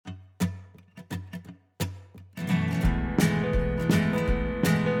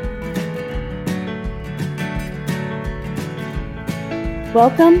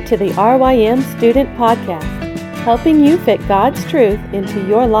Welcome to the RYM Student Podcast, helping you fit God's truth into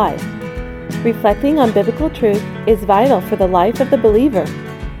your life. Reflecting on biblical truth is vital for the life of the believer.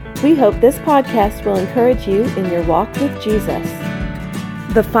 We hope this podcast will encourage you in your walk with Jesus.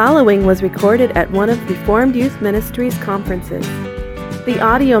 The following was recorded at one of Reformed Youth Ministries conferences. The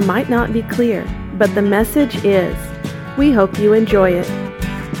audio might not be clear, but the message is. We hope you enjoy it.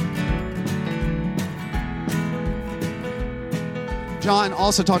 John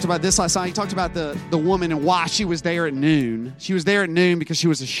also talked about this last night. He talked about the woman and why she was there at noon. She was there at noon because she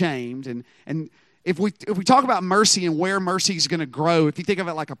was ashamed. And if we talk about mercy and where mercy is going to grow, if you think of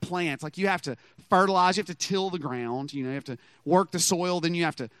it like a plant, it's like you have to fertilize, you have to till the ground, you have to work the soil, then you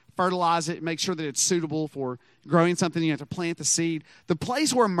have to fertilize it, make sure that it's suitable for growing something. You have to plant the seed. The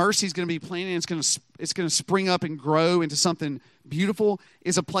place where mercy is going to be planted and it's going to spring up and grow into something beautiful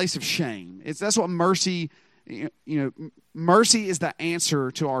is a place of shame. That's what mercy. Mercy is the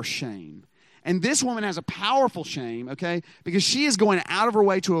answer to our shame. And this woman has a powerful shame, okay, because she is going out of her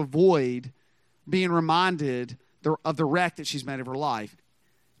way to avoid being reminded of the wreck that she's made of her life,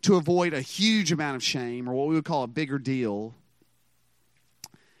 to avoid a huge amount of shame, or what we would call a bigger deal.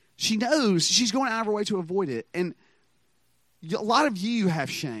 She knows she's going out of her way to avoid it. And a lot of you have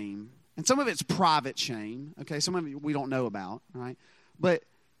shame, and some of it's private shame, okay, some of it we don't know about, right? But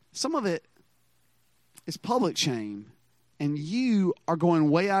some of it is public shame, and you are going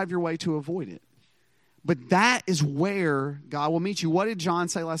way out of your way to avoid it. But that is where God will meet you. What did John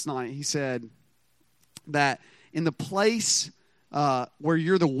say last night? He said that in the place where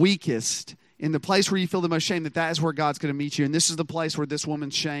you're the weakest, in the place where you feel the most shame, that is where God's going to meet you. And this is the place where this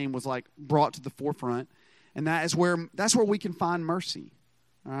woman's shame was like brought to the forefront. And that's where we can find mercy.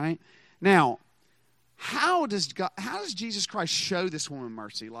 All right? Now, how does Jesus Christ show this woman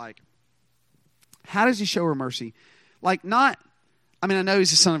mercy? How does he show her mercy? I know he's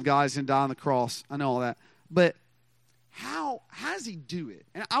the Son of God, he's going to die on the cross. I know all that. But how does he do it?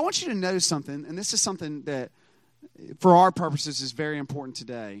 And I want you to know something, and this is something that, for our purposes, is very important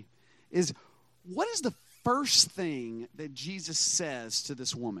today, is what is the first thing that Jesus says to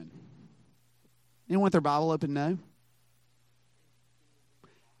this woman? Anyone with their Bible open? No?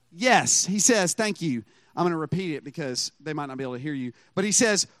 Yes, he says, thank you. I'm going to repeat it because they might not be able to hear you. But he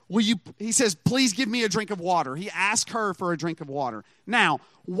says, please give me a drink of water. He asked her for a drink of water. Now,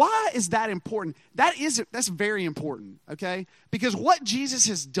 why is that important? That's very important, okay? Because what Jesus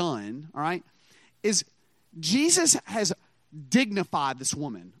has done, all right, is Jesus has dignified this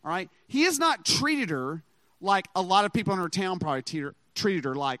woman, all right? He has not treated her like a lot of people in her town probably treated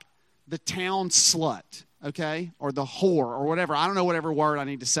her, like the town slut. Okay, or the whore, or whatever. I don't know whatever word I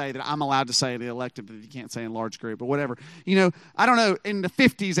need to say that I'm allowed to say in the elective that you can't say in large group, or whatever. I don't know. In the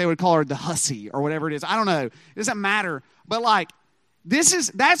 50s, they would call her the hussy, or whatever it is. I don't know. It doesn't matter. But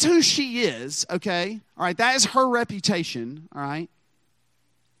that's who she is, okay? All right, that is her reputation, all right?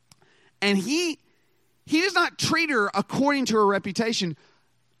 And he does not treat her according to her reputation.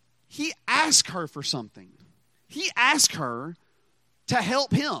 He asks her for something. He asks her to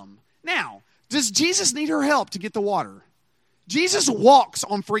help him. Now, does Jesus need her help to get the water? Jesus walks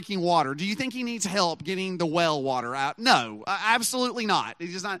on freaking water. Do you think he needs help getting the well water out? No, absolutely not.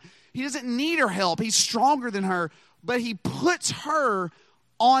 He doesn't need her help. He's stronger than her, but he puts her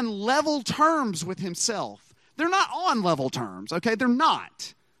on level terms with himself. They're not on level terms, okay? They're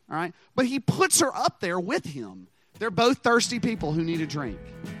not, all right? But he puts her up there with him. They're both thirsty people who need a drink.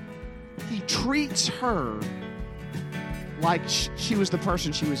 He treats her like she was the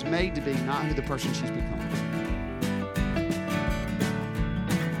person she was made to be, not who the person she's become.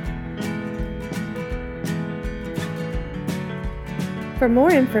 For more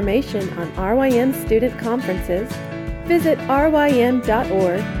information on RYM student conferences, visit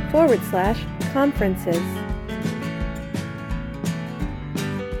rym.org/conferences.